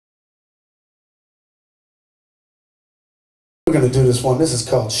We're gonna do this one. This is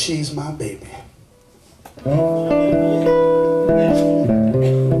called She's My Baby.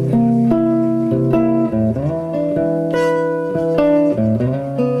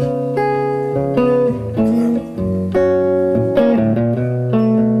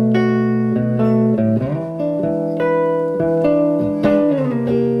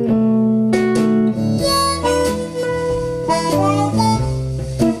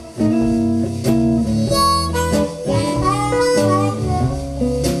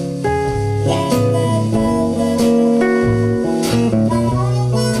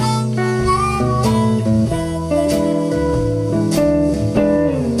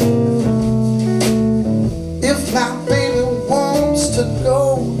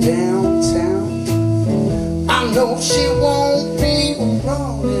 She won't be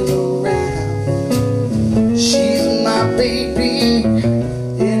running around. She's my baby,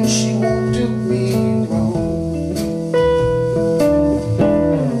 and she won't do me wrong.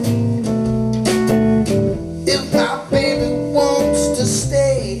 If my baby wants to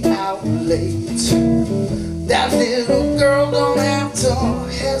stay out late, that little girl don't have to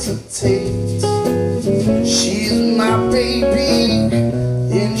hesitate. She's my baby,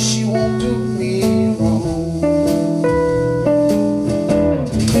 and she won't do me wrong.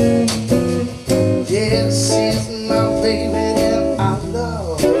 She's my baby and I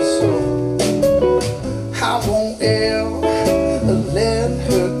love her so. I won't ever let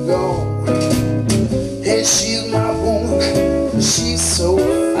her go. Hey, she's my woman, she's so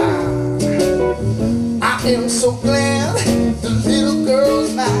fine. I am so glad the little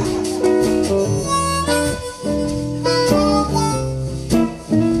girl's mine.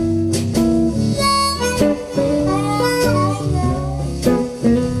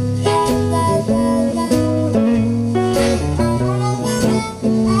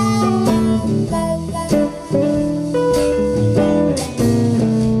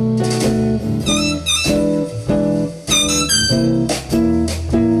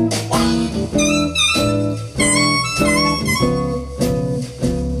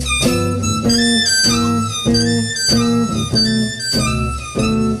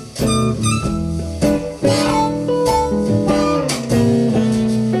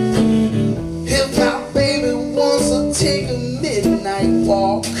 Take a midnight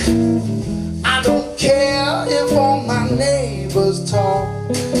walk. I don't care if all my neighbors talk.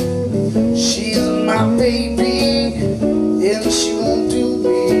 She's my baby, and she won't do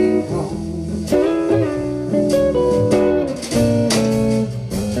me wrong.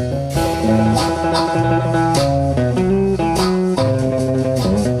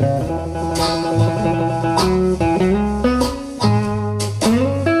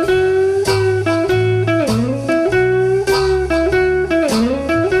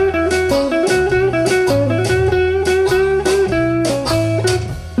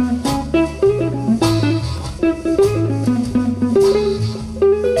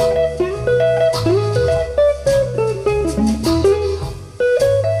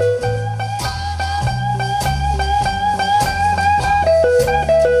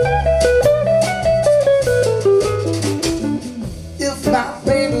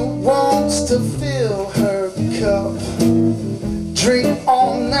 To fill her cup, drink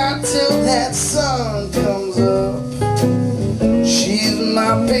all night till that sun comes up. She's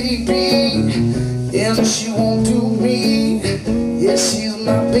my baby, and she won't do